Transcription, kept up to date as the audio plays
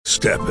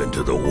Step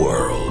into the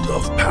world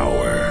of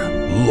power,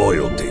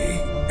 loyalty,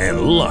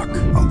 and luck.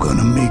 I'm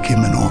gonna make him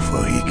an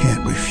offer he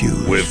can't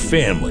refuse. With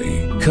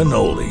family,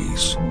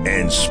 cannolis,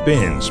 and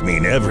spins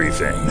mean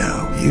everything.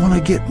 Now, you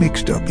wanna get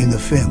mixed up in the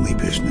family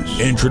business.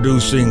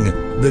 Introducing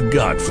The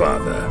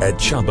Godfather at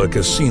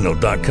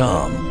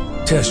ChumbaCasino.com.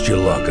 Test your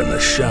luck in the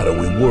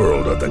shadowy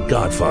world of The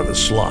Godfather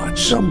slot.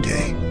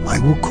 Someday, I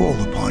will call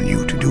upon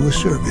you to do a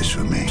service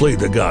for me. Play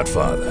The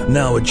Godfather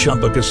now at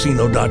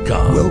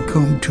ChumbaCasino.com.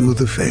 Welcome to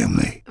the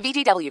family.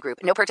 VGW Group.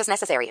 No purchase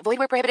necessary. Void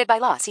where prohibited by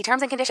law. See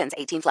terms and conditions.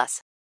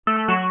 18+.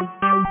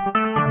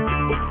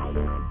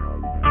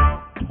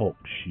 Talk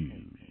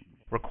shoes.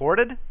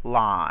 Recorded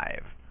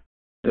live.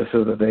 This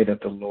is the day that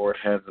the Lord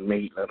has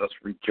made. Let us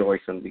rejoice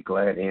and be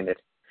glad in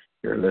it.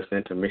 You're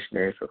listening to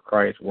Missionaries for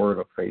Christ Word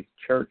of Faith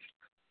Church.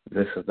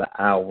 This is the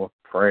hour of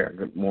prayer.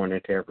 Good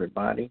morning to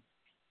everybody.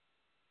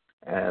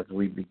 As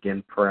we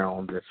begin prayer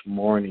on this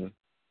morning,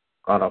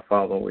 God our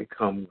Father, we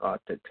come, God,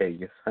 to tell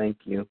you thank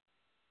you.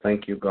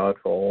 Thank you, God,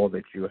 for all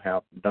that you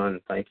have done.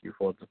 Thank you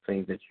for the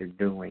things that you're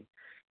doing.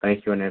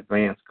 Thank you in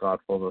advance, God,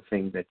 for the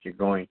things that you're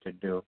going to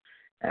do.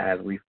 As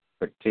we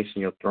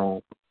petition your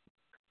throne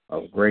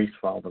of grace,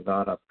 Father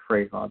God, I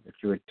pray, God, that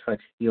you would touch,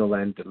 heal,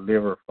 and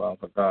deliver,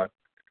 Father God,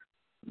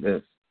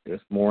 this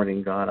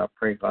morning, God. I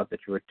pray, God,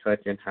 that you would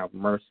touch and have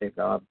mercy,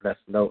 God. Bless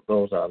those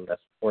that are less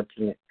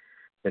fortunate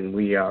than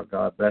we are,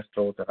 God. Bless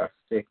those that are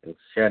sick and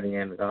shedding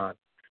in, God.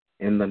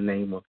 In the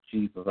name of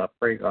Jesus, I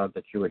pray, God,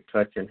 that you would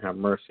touch and have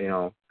mercy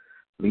on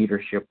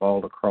leadership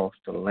all across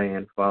the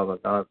land, Father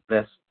God.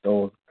 Bless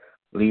those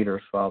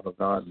leaders, Father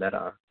God, that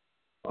are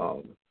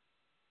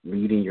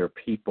leading your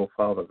people,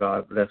 Father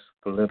God. Bless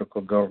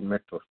political,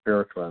 governmental,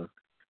 spiritual, and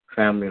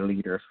family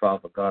leaders,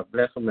 Father God.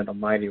 Bless them in a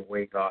mighty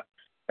way, God,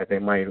 that they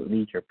might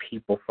lead your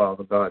people,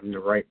 Father God, in the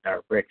right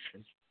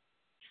direction.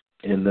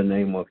 In the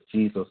name of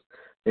Jesus.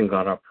 And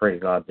God, I pray,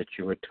 God, that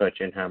you would touch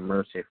and have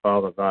mercy.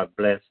 Father God,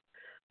 bless,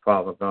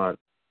 Father God,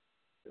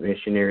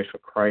 Missionaries for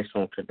Christ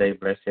on today.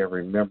 Bless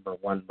every member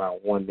one by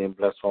one, then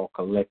bless all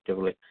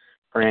collectively.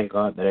 Praying,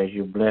 God, that as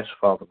you bless,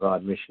 Father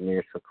God,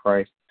 Missionaries for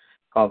Christ,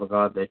 Father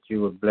God, that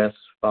you would bless,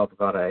 Father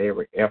God,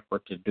 every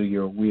effort to do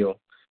your will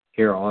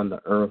here on the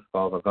earth,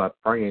 Father God.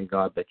 Praying,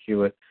 God, that you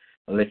would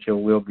let your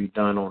will be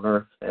done on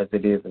earth as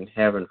it is in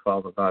heaven,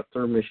 Father God,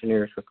 through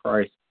Missionaries for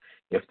Christ,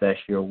 if that's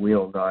your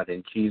will, God,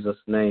 in Jesus'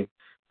 name.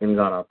 And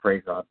God, I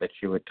pray, God, that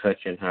you would touch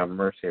and have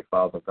mercy,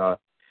 Father God.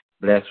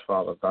 Bless,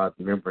 Father God,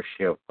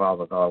 membership,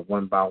 Father God,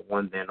 one by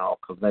one, then all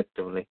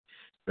collectively.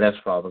 Bless,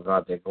 Father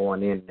God, they're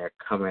going in, they're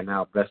coming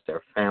out. Bless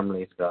their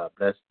families, God.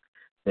 Bless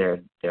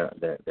their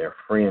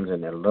friends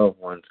and their loved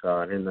ones,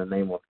 God, in the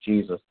name of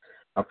Jesus.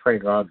 I pray,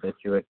 God, that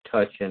you would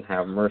touch and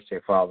have mercy,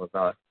 Father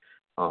God,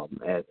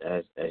 as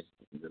the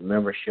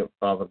membership,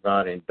 Father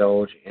God,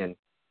 indulge in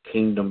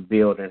kingdom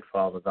building,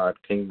 Father God,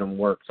 kingdom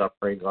works. I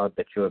pray, God,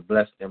 that you would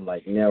bless them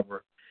like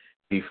never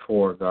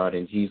before, God,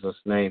 in Jesus'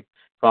 name.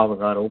 Father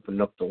God,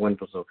 open up the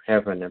windows of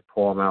heaven and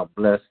pour them out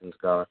blessings,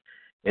 God,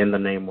 in the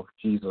name of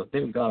Jesus.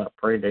 Then, God, I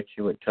pray that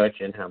you would touch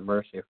and have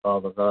mercy,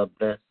 Father God.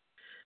 Bless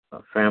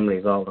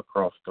families all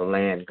across the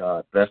land,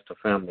 God. Bless the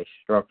family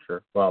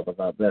structure, Father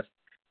God. Bless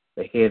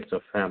the heads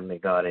of family,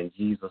 God, in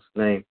Jesus'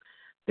 name.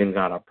 Then,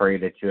 God, I pray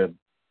that you would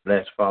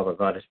bless, Father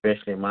God,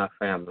 especially my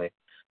family,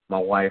 my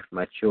wife,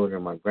 my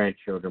children, my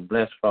grandchildren.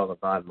 Bless, Father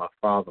God, my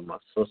father, my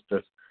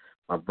sisters,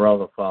 my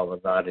brother, Father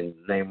God, in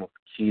the name of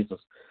Jesus.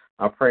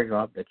 I pray,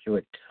 God, that you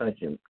would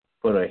touch and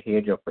put a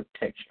hedge of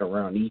protection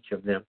around each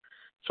of them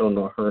so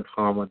no hurt,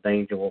 harm, or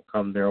danger will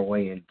come their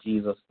way in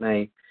Jesus'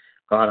 name.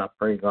 God, I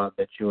pray, God,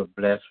 that you would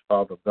bless,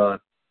 Father God,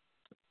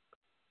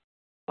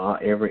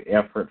 every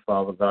effort,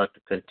 Father God, to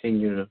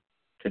continue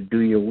to do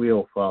your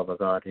will, Father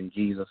God, in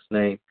Jesus'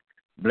 name.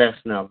 Bless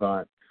now,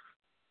 God,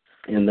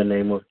 in the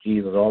name of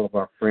Jesus, all of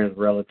our friends,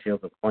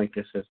 relatives,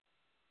 acquaintances,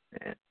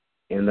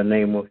 in the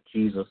name of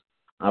Jesus.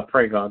 I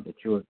pray, God, that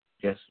you would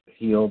just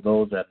heal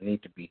those that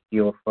need to be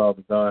healed,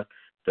 Father God.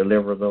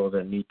 Deliver those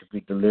that need to be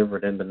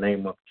delivered in the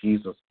name of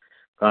Jesus.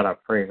 God, I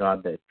pray,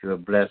 God, that you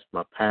would bless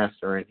my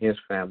pastor and his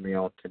family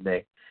on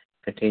today.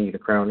 Continue to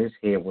crown his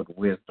head with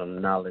wisdom,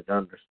 knowledge,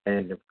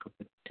 understanding.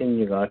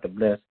 Continue, God, to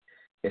bless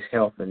his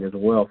health and his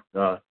wealth,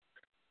 God.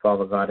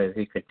 Father God, as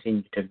he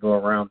continues to go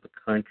around the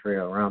country,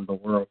 around the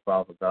world,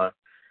 Father God,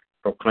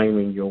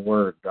 proclaiming your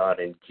word, God.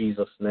 In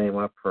Jesus' name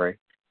I pray.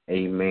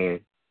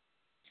 Amen.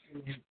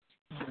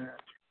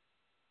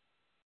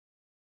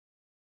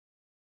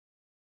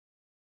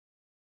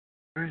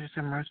 Gracious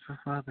and merciful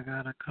Father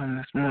God, I come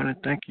this morning.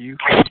 Thank you.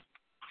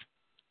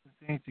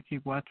 Continue to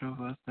keep watch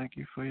over us. Thank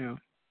you for your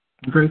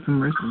grace and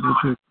mercy that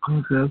you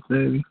have to us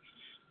daily.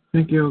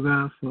 Thank you, O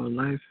God, for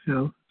life,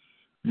 health,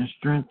 and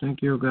strength.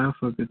 Thank you, O God,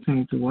 for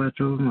continuing to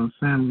watch over my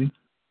family,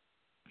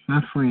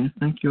 my friends.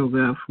 Thank you, O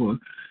God, for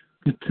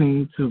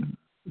continuing to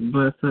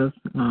bless us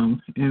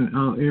in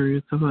all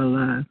areas of our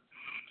lives.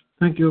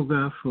 Thank you, O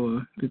God,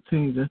 for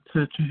continuing to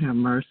touch and have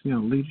mercy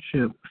on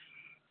leadership.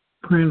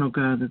 Praying, O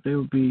God, that they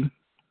will be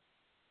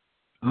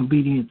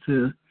obedient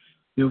to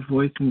your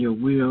voice and your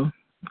will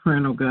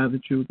Praying, oh God,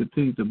 that you will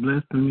continue to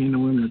bless the men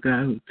and women of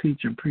God who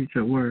teach and preach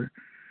your word.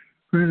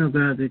 Praying, oh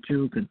God, that you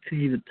will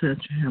continue to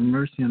touch and have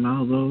mercy on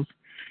all those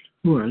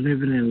who are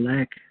living in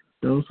lack,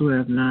 those who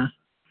have not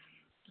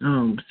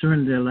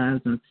surrendered their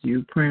lives unto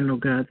you. Praying, oh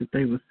God, that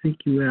they will seek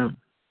you out,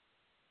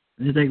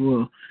 that they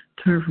will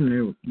turn from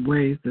their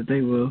ways, that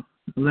they will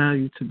allow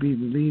you to be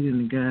the lead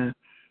and the guide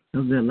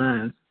of their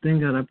lives. Then,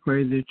 God, I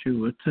pray that you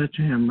will touch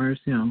and have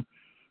mercy on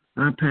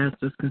our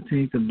pastors.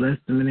 Continue to bless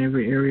them in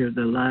every area of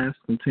their lives.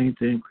 Continue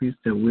to increase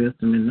their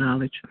wisdom and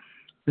knowledge.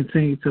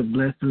 Continue to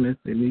bless them as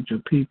they lead your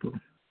people.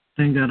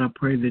 Then, God, I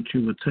pray that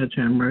you will touch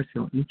and have mercy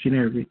on each and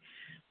every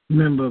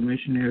member of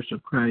Missionaries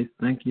of Christ.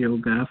 Thank you, O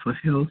God, for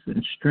health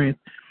and strength.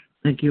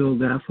 Thank you, O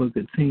God, for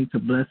continuing to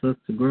bless us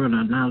to grow in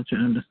our knowledge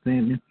and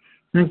understanding.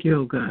 Thank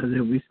you, O God,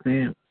 that we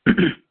stand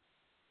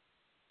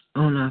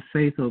on our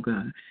faith, O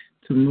God,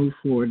 to move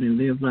forward and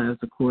live lives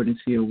according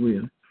to your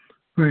will.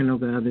 Praying, O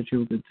God, that you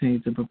will continue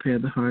to prepare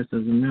the hearts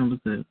of the members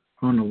that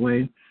are on the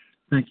way.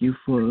 Thank you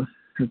for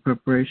the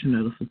preparation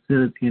of the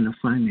facility and the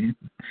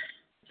finances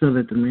so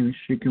that the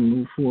ministry can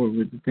move forward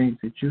with the things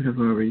that you have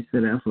already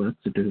set out for us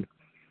to do.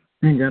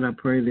 And God, I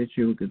pray that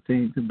you will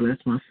continue to bless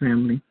my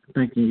family.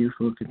 Thanking you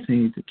for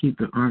continuing to keep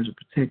the arms of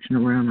protection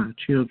around our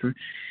children.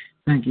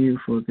 Thank you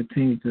for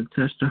continuing to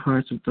touch the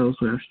hearts of those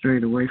who have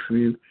strayed away from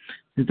you,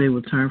 that they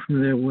will turn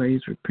from their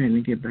ways, repent,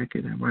 and get back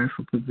in their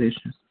rightful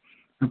positions.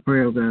 I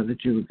pray, oh God,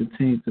 that you will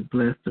continue to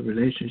bless the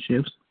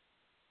relationships.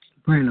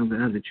 Praying, oh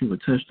God, that you will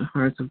touch the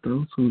hearts of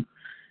those who,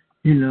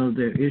 you know,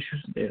 their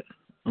issues, their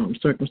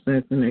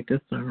circumstances, and their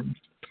concerns.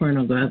 Praying,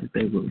 oh God, that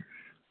they will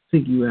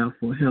seek you out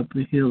for help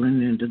and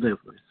healing and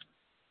deliverance.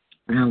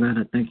 Now, God,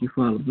 I thank you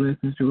for all the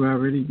blessings you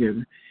already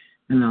given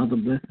and all the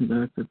blessings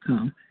are to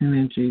come. And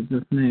in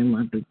Jesus' name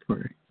I do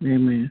pray.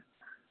 Amen.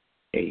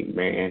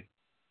 Amen.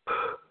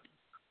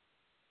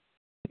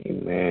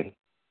 Amen.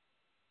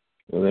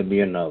 Will there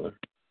be another?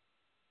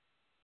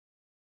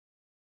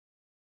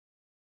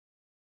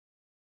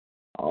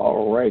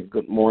 All right.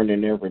 Good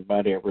morning,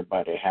 everybody.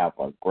 Everybody have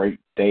a great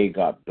day.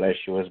 God bless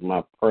you is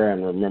my prayer.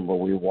 And remember,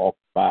 we walk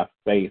by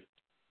faith,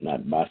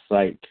 not by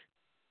sight.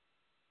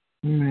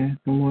 Amen.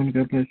 Good morning.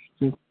 God bless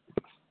you too.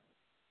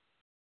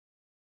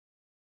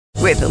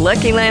 With the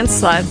Lucky Land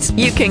Slots,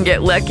 you can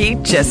get lucky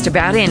just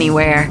about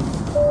anywhere.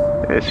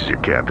 This is your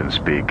captain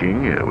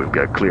speaking. We've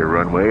got clear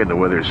runway and the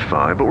weather's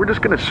fine, but we're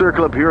just going to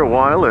circle up here a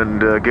while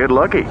and get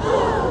lucky.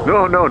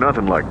 No,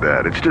 nothing like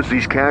that. It's just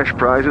these cash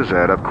prizes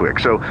add up quick.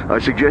 So I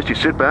suggest you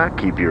sit back,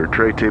 keep your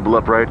tray table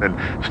upright, and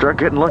start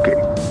getting lucky.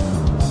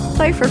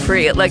 Play for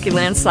free at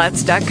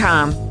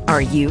LuckyLandSlots.com.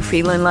 Are you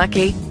feeling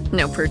lucky?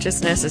 No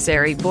purchase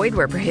necessary. Void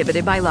where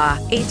prohibited by law.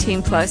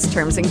 18+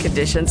 terms and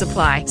conditions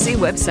apply. See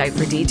website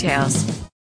for details.